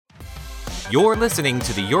You're listening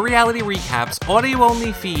to the Your Reality Recaps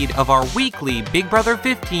audio-only feed of our weekly Big Brother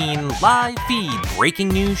 15 live feed breaking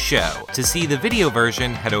news show. To see the video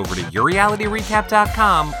version, head over to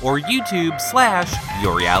yourrealityrecap.com or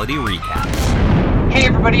YouTube/YourRealityRecaps. Hey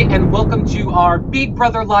everybody, and welcome to our Big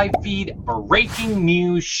Brother live feed breaking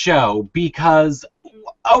news show because,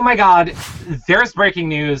 oh my god, there's breaking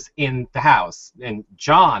news in the house. And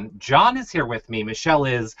John is here with me. Michelle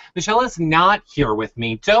is not here with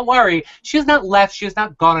me. Don't worry. She has not left. She has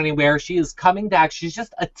not gone anywhere. She is coming back. She's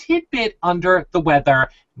just a tidbit under the weather.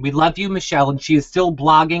 We love you, Michelle, and she is still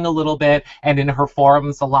blogging a little bit and in her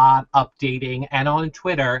forums a lot, updating, and on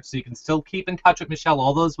Twitter, so you can still keep in touch with Michelle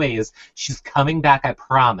all those ways. She's coming back, I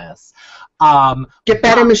promise. Get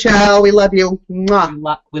better, Michelle. We love you.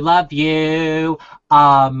 Mwah. We love you.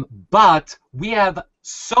 But we have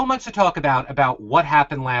so much to talk about what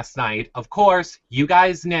happened last night. Of course, you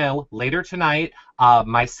guys know later tonight,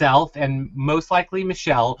 myself and most likely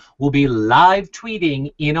Michelle will be live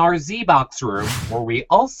tweeting in our Z-Box room, where we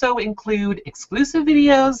also include exclusive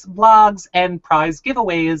videos, vlogs, and prize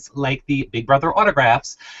giveaways like the Big Brother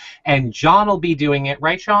autographs. And John will be doing it,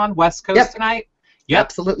 right, Sean? West Coast tonight? Yep.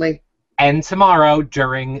 Absolutely. And tomorrow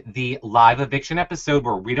during the live eviction episode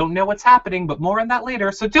where we don't know what's happening, but more on that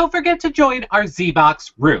later. So don't forget to join our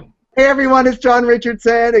Z-Box room. Hey everyone, it's John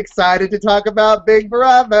Richardson. Excited to talk about Big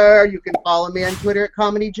Brother. You can follow me on Twitter at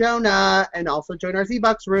ComedyJonah and also join our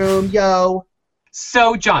Z-Box room. Yo.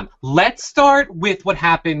 So, John, let's start with what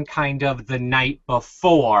happened kind of the night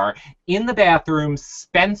before. In the bathroom,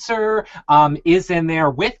 Spencer is in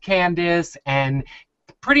there with Candace and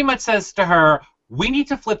pretty much says to her, we need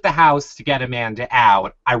to flip the house to get Amanda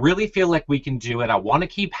out. I really feel like we can do it. I want to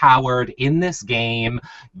keep Howard in this game.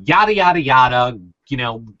 Yada, yada, yada. You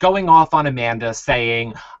know, going off on Amanda,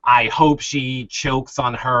 saying, I hope she chokes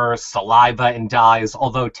on her saliva and dies.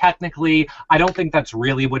 Although technically, I don't think that's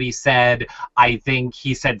really what he said. I think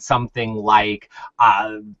he said something like,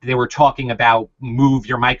 they were talking about move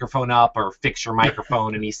your microphone up or fix your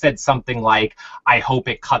microphone. And he said something like, I hope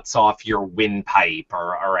it cuts off your windpipe,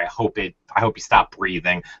 or I hope you stop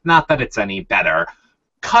breathing. Not that it's any better.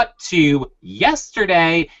 Cut to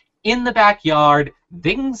yesterday in the backyard.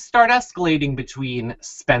 Things start escalating between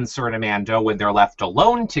Spencer and Amanda when they're left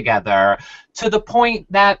alone together, to the point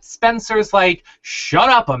that Spencer's like, shut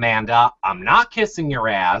up, Amanda. I'm not kissing your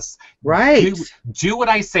ass. Right. Do what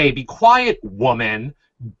I say. Be quiet, woman.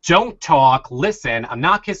 Don't talk. Listen, I'm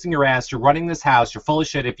not kissing your ass. You're running this house. You're full of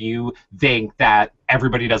shit if you think that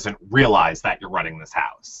everybody doesn't realize that you're running this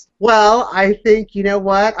house. Well, I think, you know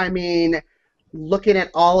what? I mean, looking at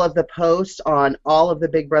all of the posts on all of the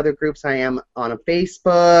Big Brother groups I am on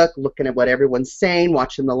Facebook, looking at what everyone's saying,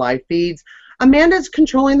 watching the live feeds, Amanda's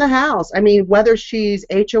controlling the house. I mean, whether she's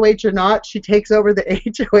HOH or not, she takes over the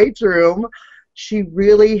HOH room. She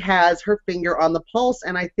really has her finger on the pulse,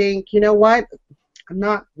 and I think, you know what? I'm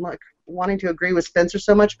not like wanting to agree with Spencer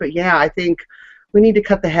so much, but yeah, I think we need to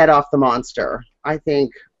cut the head off the monster. I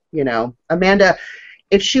think, you know, Amanda,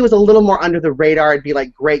 if she was a little more under the radar, it'd be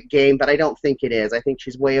like, great game, but I don't think it is. I think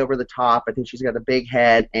she's way over the top. I think she's got a big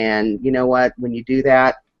head, and you know what? When you do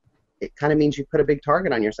that, it kind of means you put a big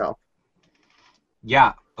target on yourself.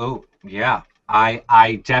 Yeah. Oh, yeah.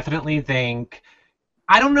 I definitely think,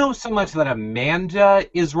 I don't know so much that Amanda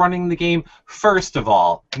is running the game. First of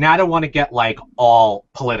all, now I don't want to get like all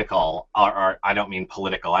political, or I don't mean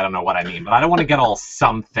political, I don't know what I mean, but I don't want to get all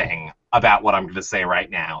something about what I'm going to say right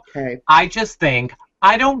now. Okay. I just think,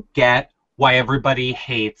 I don't get why everybody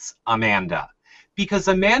hates Amanda. Because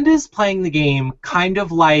Amanda's playing the game kind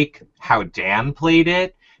of like how Dan played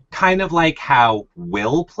it, kind of like how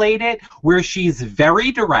Will played it, where she's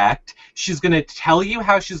very direct. She's going to tell you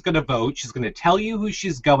how she's going to vote. She's going to tell you who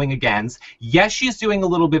she's going against. Yes, she's doing a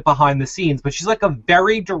little bit behind the scenes, but she's like a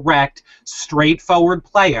very direct, straightforward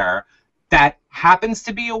player that happens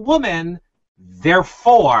to be a woman.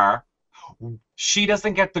 Therefore, she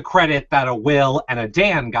doesn't get the credit that a Will and a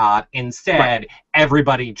Dan got. Instead,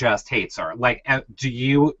 everybody just hates her. Like, do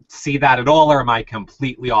you see that at all, or am I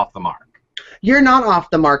completely off the mark? You're not off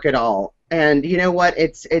the mark at all. And you know what?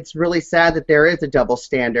 It's really sad that there is a double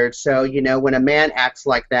standard. So, you know, when a man acts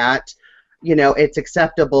like that, you know, it's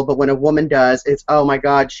acceptable. But when a woman does, it's, oh, my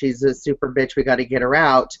God, she's a super bitch. We got to get her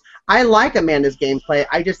out. I like Amanda's gameplay.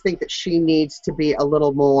 I just think that she needs to be a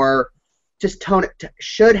little more, just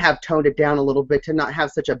should have toned it down a little bit to not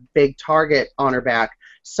have such a big target on her back.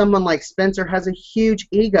 Someone like Spencer has a huge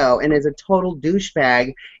ego and is a total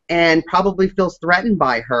douchebag and probably feels threatened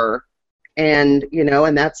by her. And, you know,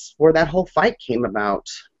 and that's where that whole fight came about.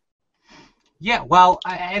 Yeah, well,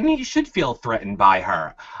 and you should feel threatened by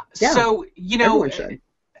her. Yeah, so, you know,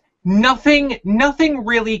 Nothing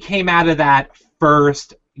really came out of that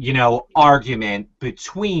first, argument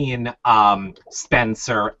between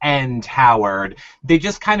Spencer and Howard. They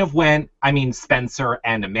just kind of went, Spencer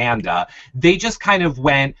and Amanda, they just kind of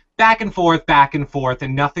went back and forth,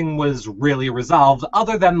 and nothing was really resolved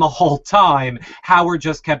other than the whole time Howard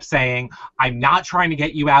just kept saying, I'm not trying to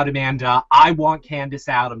get you out, Amanda. I want Candace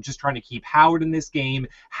out. I'm just trying to keep Howard in this game.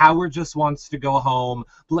 Howard just wants to go home.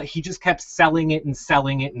 He just kept selling it and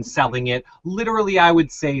selling it and selling it. Literally, I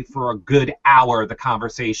would say for a good hour, the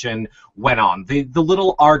conversation went on. The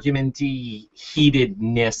little argumenty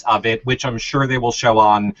heatedness of it, which I'm sure they will show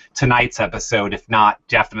on tonight's episode, if not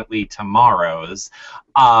definitely tomorrow's.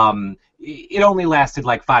 It only lasted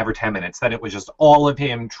like 5 or 10 minutes. Then it was just all of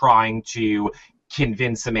him trying to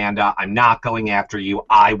convince Amanda, I'm not going after you.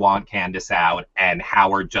 I want Candace out, and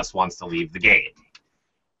Howard just wants to leave the game.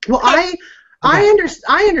 Well, I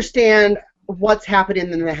understand what's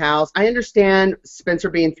happening in the house. I understand Spencer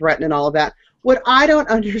being threatened and all of that. What I don't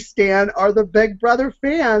understand are the Big Brother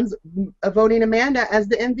fans voting Amanda as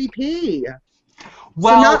the MVP.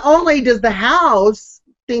 Well, so not only does the house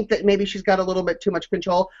think that maybe she's got a little bit too much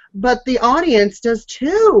control, but the audience does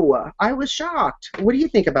too. I was shocked. What do you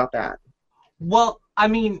think about that? Well,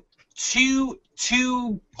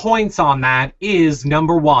 two points on that is,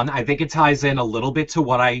 number one, I think it ties in a little bit to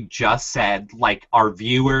what I just said, like our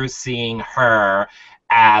viewers seeing her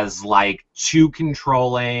as like too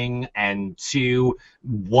controlling and too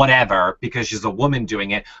whatever because she's a woman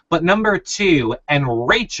doing it. But number two, and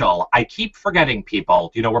Rachel, I keep forgetting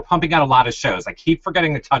people, we're pumping out a lot of shows. I keep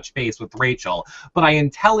forgetting to touch base with Rachel, but I am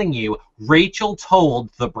telling you, Rachel told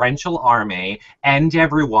the Brenchel Army and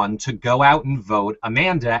everyone to go out and vote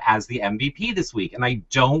Amanda as the MVP this week. And I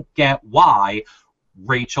don't get why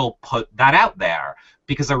Rachel put that out there,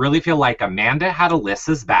 because I really feel like Amanda had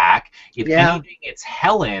Alyssa's back. If anything, it's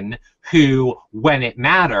Helen who, when it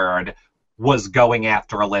mattered, was going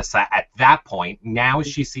after Alyssa at that point. Now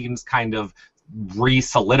she seems kind of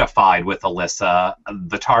re-solidified with Alyssa.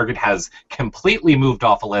 The target has completely moved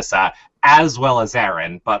off Alyssa, as well as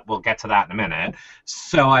Aaron, but we'll get to that in a minute.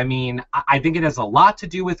 So, I think it has a lot to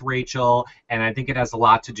do with Rachel, and I think it has a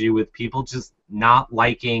lot to do with people just not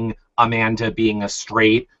liking Amanda being a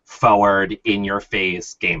straightforward,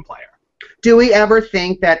 in-your-face game player. Do we ever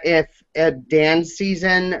think that if Dan's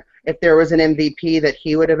season, if there was an MVP, that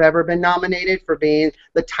he would have ever been nominated for being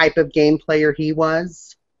the type of game player he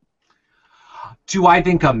was? Do I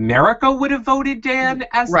think America would have voted Dan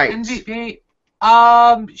as MVP?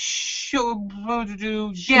 Sure,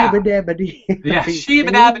 yeah. Yeah,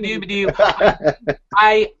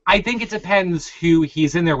 I think it depends who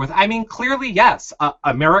he's in there with. Clearly, yes,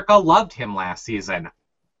 America loved him last season.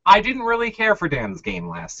 I didn't really care for Dan's game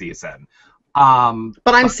last season. But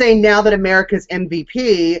I'm saying now that America's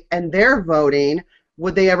MVP and they're voting,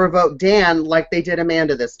 would they ever vote Dan like they did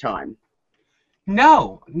Amanda this time?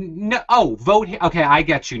 No. Oh, vote him. Okay, I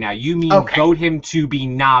get you now. You mean vote him to be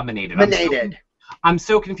nominated. I'm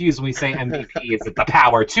so confused when we say MVP. Is it the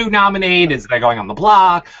power to nominate? Is they going on the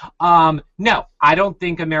block? No, I don't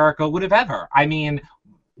think America would have ever. No. I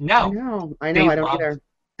know. I don't either.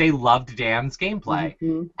 They loved Dan's gameplay.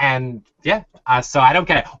 And, so I don't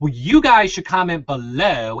get it. Well, you guys should comment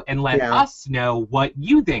below and let us know what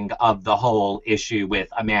you think of the whole issue with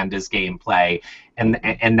Amanda's gameplay and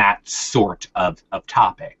that sort of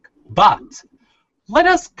topic. But let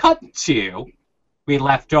us cut to... We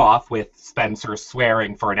left off with Spencer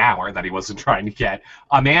swearing for an hour that he wasn't trying to get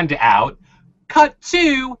Amanda out. Cut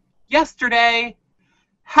to yesterday,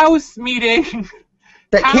 house meeting.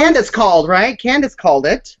 That Candace called, right? Candace called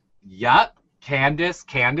it. Yep. Candace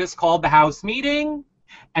called the house meeting.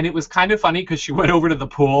 And it was kind of funny because she went over to the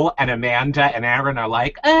pool and Amanda and Aaron are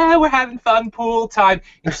like, we're having fun pool time.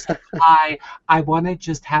 And she's like, I want to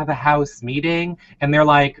just have a house meeting. And they're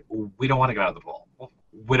like, we don't want to get out of the pool.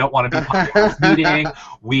 We don't want to be part of the house meeting.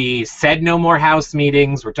 We said no more house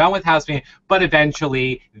meetings. We're done with house meetings. But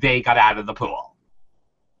eventually, they got out of the pool.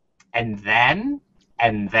 And then,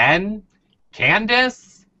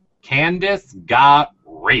 Candace got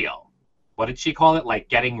real. What did she call it? Like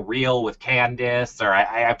getting real with Candace? Or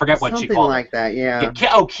I forget what she called it. Something like that, yeah.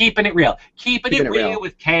 Keeping it real. Keeping it real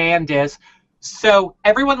with Candace. So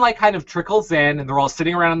everyone kind of trickles in, and they're all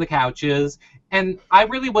sitting around on the couches. And I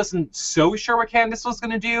really wasn't so sure what Candace was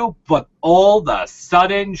going to do, but all of a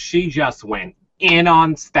sudden, she just went in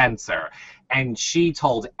on Spencer. and she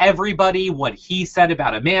told everybody what he said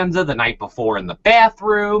about Amanda the night before in the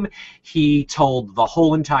bathroom. He told the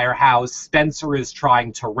whole entire house Spencer is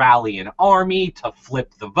trying to rally an army to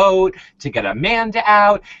flip the vote to get Amanda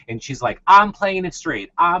out. And she's like, I'm playing it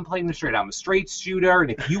straight. I'm playing it straight. I'm a straight shooter.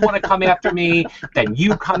 And if you want to come after me, then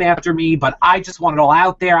you come after me. But I just want it all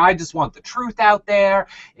out there. I just want the truth out there.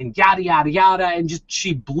 And yada, yada, yada. And just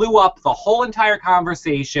she blew up the whole entire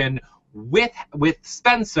conversation with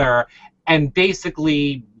Spencer and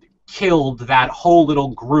basically killed that whole little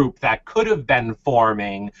group that could have been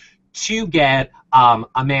forming to get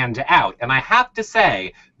Amanda out. And I have to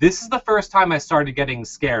say, this is the first time I started getting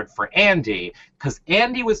scared for Andy, because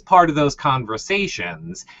Andy was part of those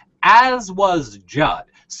conversations, as was Judd.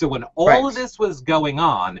 So when all of this was going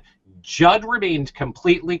on, Judd remained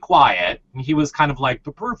completely quiet. He was kind of like,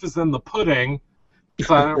 the proof is in the pudding.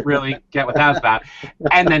 So I don't really get what that's about.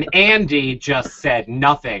 And then Andy just said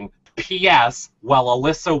nothing. P.S. While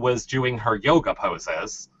Alyssa was doing her yoga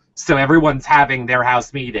poses. So everyone's having their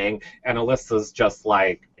house meeting, and Alyssa's just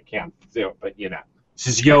like, I can't do it, but you know,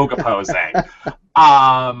 she's yoga posing.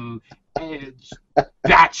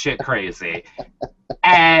 Batshit crazy.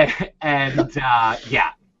 And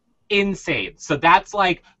yeah, insane. So that's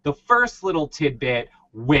like the first little tidbit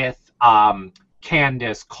with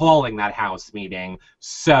Candace calling that house meeting.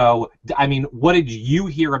 So, I mean, what did you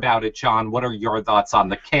hear about it, John? What are your thoughts on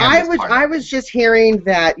the Candace part? I was just hearing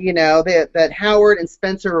that, you know, that Howard and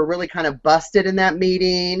Spencer were really kind of busted in that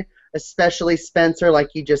meeting, especially Spencer, like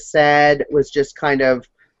you just said, was just kind of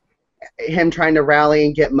him trying to rally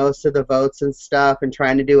and get most of the votes and stuff and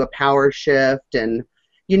trying to do a power shift. And,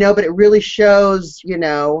 you know, but it really shows, you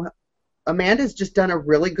know, Amanda's just done a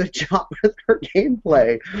really good job with her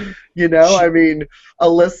gameplay. You know, I mean,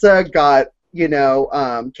 Alyssa got, you know,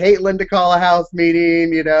 Caitlyn to call a house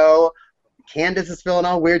meeting, you know. Candace is feeling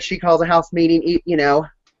all weird. She calls a house meeting, you know.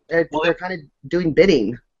 They're kind of doing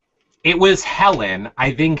bidding. It was Helen.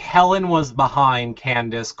 I think Helen was behind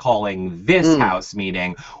Candace calling this house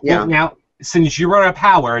meeting. Yeah. Well, now, since you brought up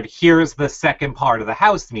Howard, here's the second part of the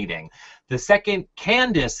house meeting. The second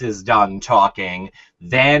Candace is done talking,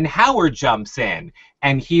 then Howard jumps in,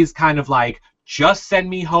 and he's kind of like, just send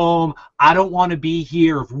me home. I don't want to be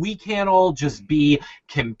here. If we can't all just be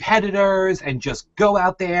competitors and just go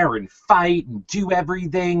out there and fight and do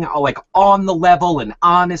everything like on the level and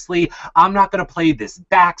honestly, I'm not going to play this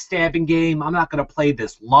backstabbing game. I'm not going to play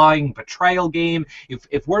this lying betrayal game.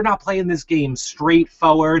 If we're not playing this game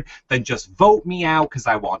straightforward, then just vote me out because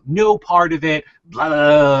I want no part of it. Blah, blah,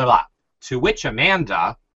 blah, blah. To which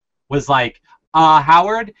Amanda was like,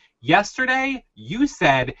 Howard, yesterday you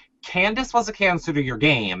said Candace was a cancer to your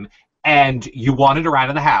game and you wanted her out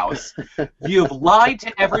of the house. You've lied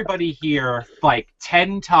to everybody here like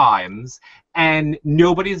 10 times and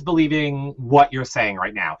nobody's believing what you're saying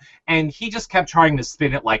right now. And he just kept trying to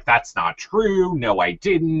spin it like that's not true. No, I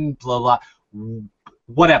didn't. Blah, blah.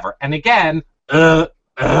 Whatever. And again, I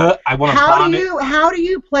want to vomit. How do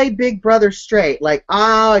you play Big Brother straight? Like,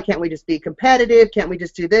 can't we just be competitive? Can't we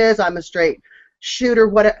just do this? I'm a straight shooter.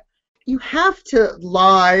 What? You have to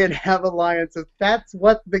lie and have alliances. That's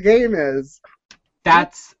what the game is.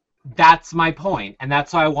 That's my point, and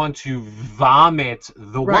that's why I want to vomit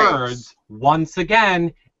the words once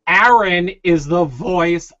again. Aaron is the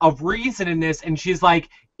voice of reason in this, and she's like,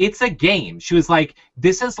 it's a game. She was like,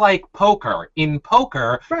 this is like poker. In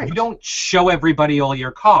poker, you don't show everybody all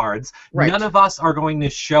your cards. None of us are going to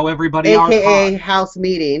show everybody our cards. AKA house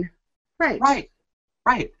meeting.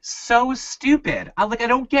 Right. So stupid. I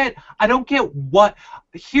don't get what.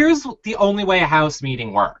 Here's the only way a house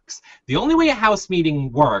meeting works. The only way a house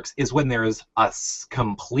meeting works is when there's a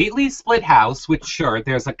completely split house, which sure,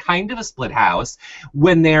 there's a kind of a split house,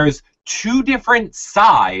 when there's two different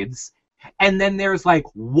sides, and then there's like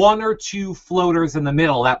one or two floaters in the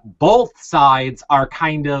middle that both sides are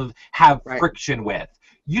kind of have friction with.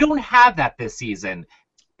 You don't have that this season.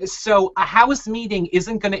 So a house meeting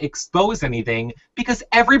isn't going to expose anything because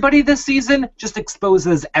everybody this season just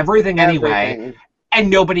exposes everything anyway, and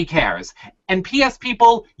nobody cares. And P.S.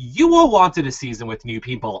 people, you all wanted a season with new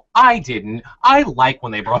people. I didn't. I like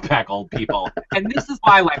when they brought back old people. And this is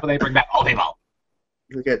why I like when they bring back old people.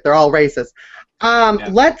 Okay, they're all racist.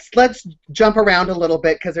 Let's jump around a little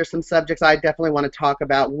bit because there's some subjects I definitely want to talk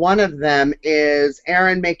about. One of them is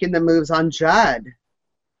Aaron making the moves on Judd.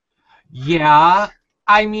 Yeah.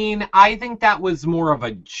 I mean, I think that was more of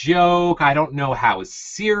a joke. I don't know how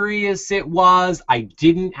serious it was. I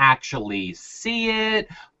didn't actually see it.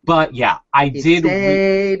 But, yeah, I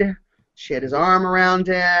did. She had his arm around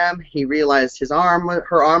him. He realized her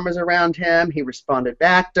arm was around him. He responded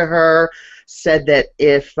back to her, said that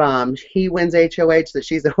if he wins HOH, that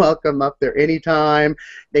she's welcome up there anytime.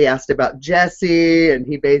 They asked about Jesse, and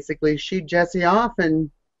he basically shooed Jesse off.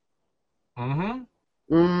 And I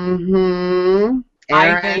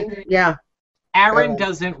think yeah. Aaron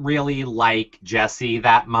doesn't really like Jessie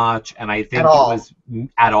that much, and I think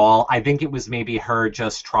I think it was maybe her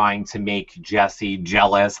just trying to make Jessie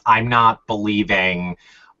jealous. I'm not believing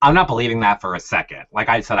that for a second. Like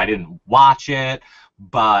I said, I didn't watch it,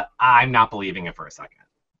 but I'm not believing it for a second.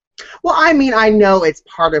 Well, I mean, I know it's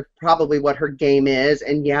part of probably what her game is,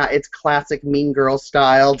 and yeah, it's classic Mean Girl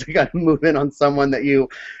style to kind of move in on someone that you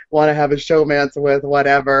want to have a showmance with,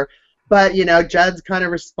 whatever. But, you know, Judd's kind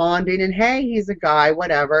of responding, and hey, he's a guy,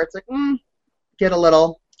 whatever. It's like, get a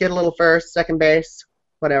little first, second base,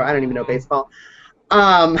 whatever. I don't even know baseball.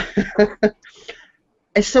 So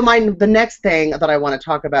the next thing that I want to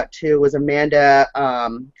talk about, too, was Amanda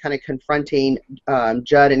kind of confronting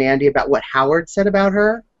Judd and Andy about what Howard said about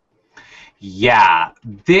her. Yeah,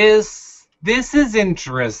 this is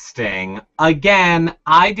interesting. Again,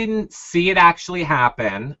 I didn't see it actually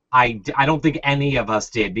happen. I don't think any of us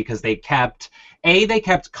did, because they kept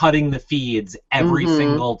cutting the feeds every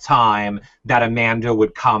single time that Amanda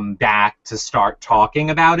would come back to start talking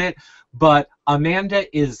about it. But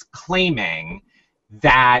Amanda is claiming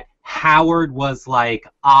that Howard was like,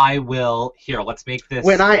 I will, here, let's make this.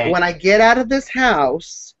 When I get out of this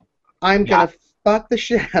house, I'm going to fuck the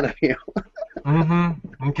shit out of you.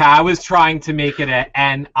 Okay, I was trying to make it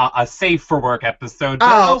a safe for work episode. But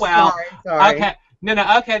oh well. Sorry. Okay,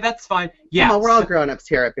 no, okay, that's fine. Yeah, come on, we're all grown-ups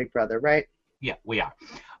here at Big Brother, right? Yeah, we are.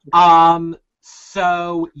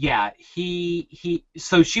 So yeah,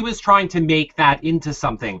 so she was trying to make that into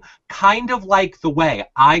something kind of like the way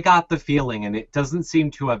I got the feeling, and it doesn't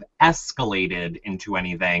seem to have escalated into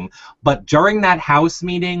anything, but during that house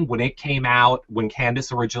meeting, when it came out, when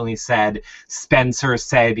Candace originally said Spencer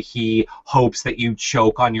said he hopes that you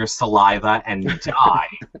choke on your saliva and die,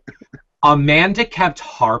 Amanda kept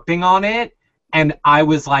harping on it. And I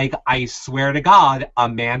was like, I swear to God,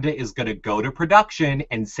 Amanda is going to go to production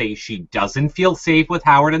and say she doesn't feel safe with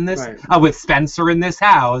Howard in this, with Spencer in this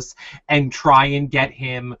house, and try and get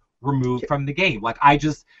him removed from the game. Like,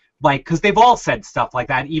 because they've all said stuff like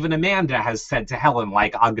that. Even Amanda has said to Helen,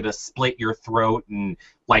 like, I'm going to split your throat and,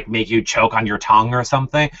 like, make you choke on your tongue or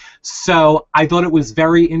something. So I thought it was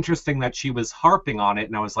very interesting that she was harping on it,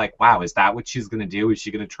 and I was like, wow, is that what she's going to do? Is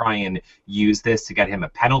she going to try and use this to get him a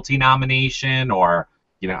penalty nomination? Or,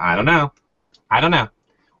 you know, I don't know.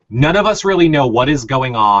 None of us really know what is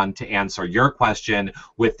going on, to answer your question,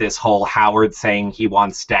 with this whole Howard saying he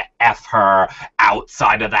wants to F her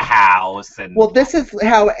outside of the house. And well, this is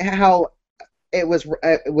how it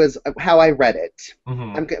was how I read it.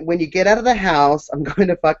 When you get out of the house, I'm going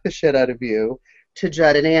to fuck the shit out of you, to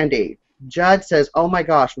Judd and Andy. Judd says, oh my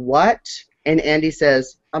gosh, what? And Andy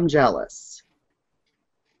says, I'm jealous.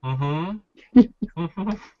 Yeah.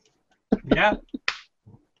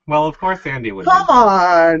 Well, of course Andy would. Come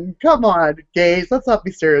on, gays. Let's not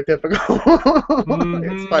be stereotypical.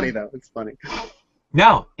 It's funny, though. It's funny.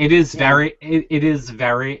 No, it is very, it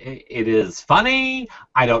is funny.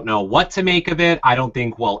 I don't know what to make of it. I don't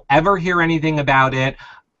think we'll ever hear anything about it.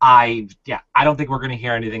 I don't think we're going to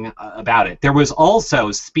hear anything about it. There was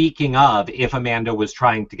also, speaking of, if Amanda was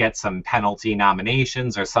trying to get some penalty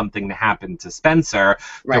nominations or something to happen to Spencer,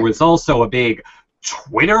 there was also a big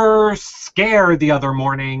Twitter scare the other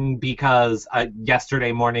morning, because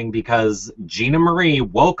yesterday morning, because Gina Marie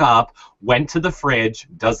woke up, went to the fridge,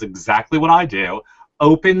 does exactly what I do,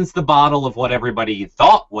 opens the bottle of what everybody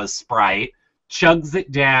thought was Sprite, chugs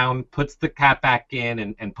it down, puts the cap back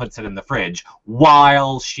in, and puts it in the fridge,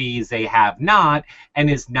 while she's a have-not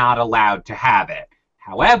and is not allowed to have it.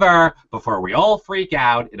 However, before we all freak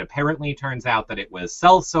out, it apparently turns out that it was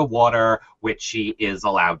salsa water, which she is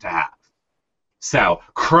allowed to have. So,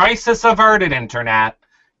 crisis averted, Internet.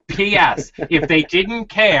 P.S. If they didn't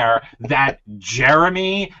care that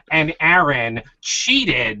Jeremy and Aaron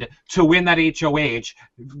cheated to win that HOH,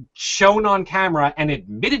 shown on camera, and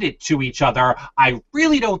admitted it to each other, I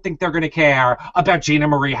really don't think they're going to care about Gina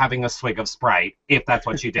Marie having a swig of Sprite, if that's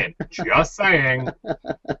what she did. Just saying.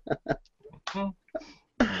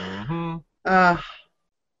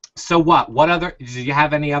 So what other, did you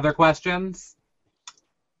have any other questions?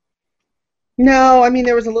 No, I mean,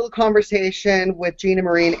 there was a little conversation with Gina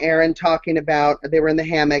Marie and Aaron talking about, they were in the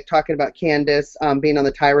hammock talking about Candace being on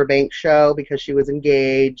the Tyra Banks show because she was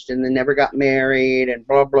engaged and then never got married and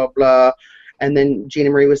blah, blah, blah. And then Gina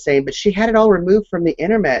Marie was saying, but she had it all removed from the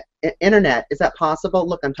internet. Internet. Is that possible?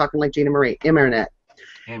 Look, I'm talking like Gina Marie. Internet.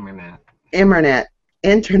 Internet.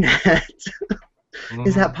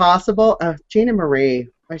 Is that possible? Gina Marie,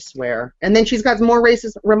 I swear. And then she's got more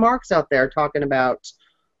racist remarks out there talking about,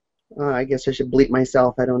 I guess I should bleep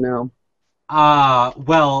myself. I don't know.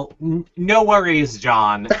 Well, no worries,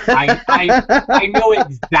 John. I know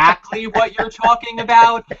exactly what you're talking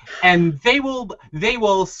about, and they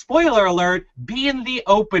will, spoiler alert, be in the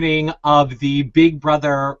opening of the Big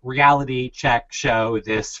Brother reality check show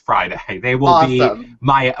this Friday. They will be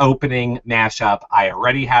my opening mashup. I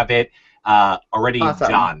already have it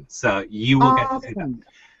done, so you will get to see them.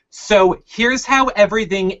 So here's how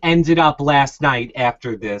everything ended up last night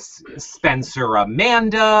after this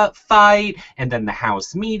Spencer-Amanda fight, and then the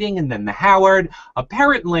House meeting, and then the Howard.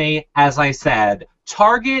 Apparently, as I said,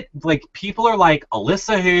 Target, like, people are like,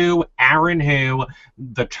 Alyssa who, Aaron who,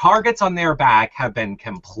 the targets on their back have been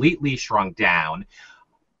completely shrunk down.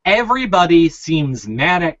 Everybody seems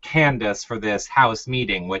mad at Candace for this House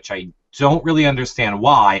meeting, which I don't really understand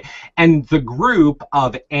why. And the group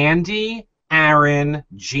of Andy, Aaron,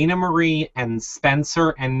 Gina Marie, and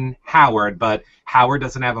Spencer and Howard, but Howard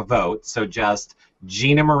doesn't have a vote, so just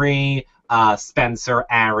Gina Marie, Spencer,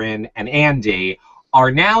 Aaron, and Andy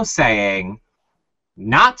are now saying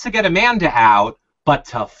not to get Amanda out, but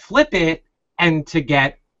to flip it and to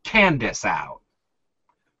get Candace out.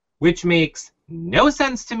 Which makes no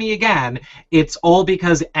sense to me again. It's all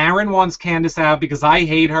because Aaron wants Candace out because I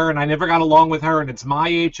hate her and I never got along with her and it's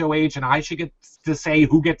my HOH and I should get to say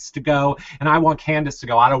who gets to go and I want Candace to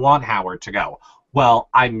go. I don't want Howard to go. Well,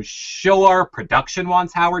 I'm sure production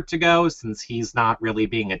wants Howard to go since he's not really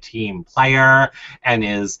being a team player and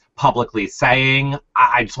is publicly saying,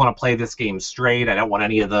 I just want to play this game straight. I don't want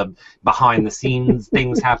any of the behind-the-scenes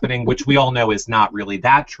things happening, which we all know is not really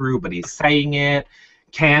that true, but he's saying it.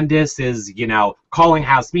 Candace is, calling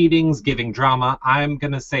house meetings, giving drama. I'm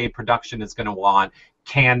going to say production is going to want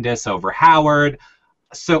Candace over Howard.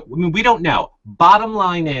 So, we don't know. Bottom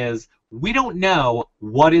line is, we don't know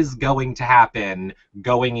what is going to happen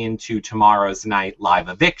going into tomorrow's night live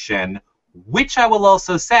eviction, which I will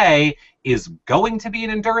also say is going to be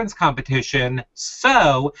an endurance competition.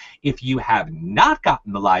 So if you have not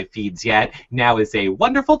gotten the live feeds yet, now is a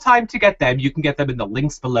wonderful time to get them. You can get them in the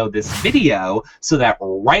links below this video so that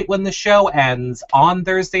right when the show ends on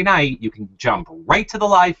Thursday night, you can jump right to the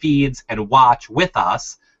live feeds and watch with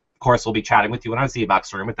us. Of course, we'll be chatting with you in our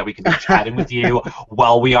Z-Box room, that we can be chatting with you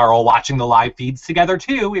while we are all watching the live feeds together,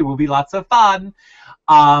 too. It will be lots of fun.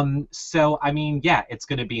 So, yeah, it's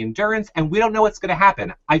going to be endurance, and we don't know what's going to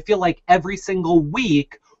happen. I feel like every single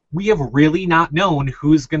week, we have really not known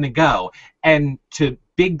who's going to go. And to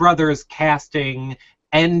Big Brother's casting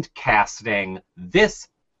this,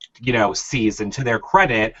 season, to their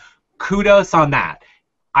credit, kudos on that.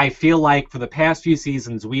 I feel like for the past few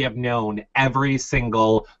seasons, we have known every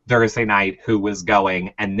single Thursday night who was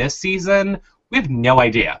going. And this season, we have no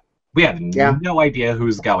idea. We have no idea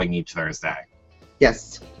who's going each Thursday.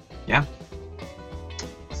 Yes. Yeah.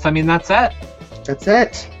 So, that's it. That's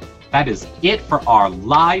it. That is it for our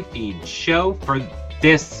live feed show for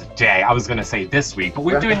this day. I was going to say this week, but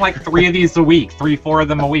we're doing like 3 of these a week, 4 of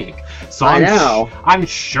them a week. So I'm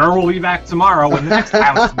sure we'll be back tomorrow when the next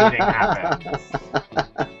house meeting happens.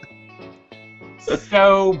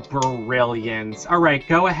 So brilliant. All right,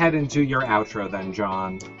 go ahead and do your outro then,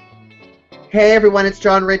 John. Hey everyone, it's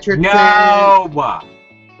John Richardson. No!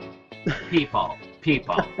 People.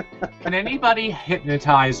 Can anybody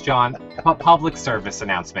hypnotize John? Public service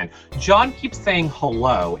announcement. John keeps saying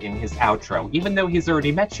hello in his outro, even though he's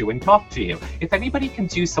already met you and talked to you. If anybody can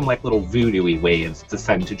do some little voodoo-y waves to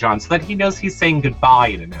send to John so that he knows he's saying goodbye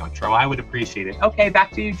in an outro, I would appreciate it. Okay,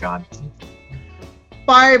 back to you, John.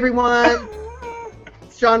 Bye, everyone.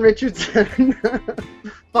 It's John Richardson.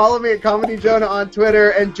 Follow me at Comedy Jonah on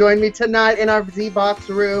Twitter and join me tonight in our Z-Box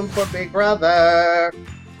room for Big Brother.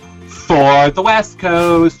 For the West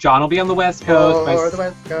Coast. John will be on the West Coast. For the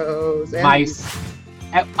West Coast.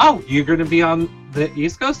 You're going to be on the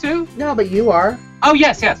East Coast too? No, but you are. Oh,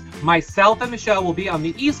 yes. Myself and Michelle will be on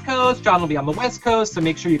the East Coast. John will be on the West Coast. So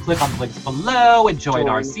make sure you click on the links below and join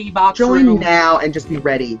our Z-Box room. Join now and just be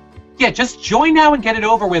ready. Yeah, just join now and get it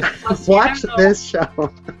over with. Watch this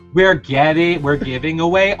show. We're giving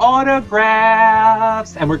away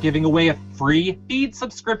autographs, and we're giving away a free feed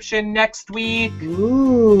subscription next week.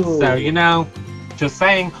 Ooh. So, just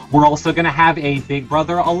saying. We're also going to have a Big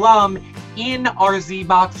Brother alum in our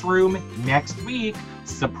Z-Box room next week.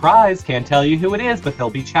 Surprise, can't tell you who it is, but they'll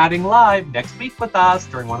be chatting live next week with us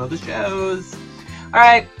during one of the shows. All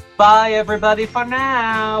right. Bye, everybody, for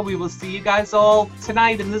now. We will see you guys all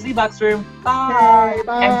tonight in the Z-Box room. Bye. Okay,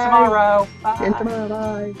 bye. And tomorrow. Bye. And tomorrow,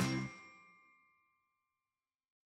 bye.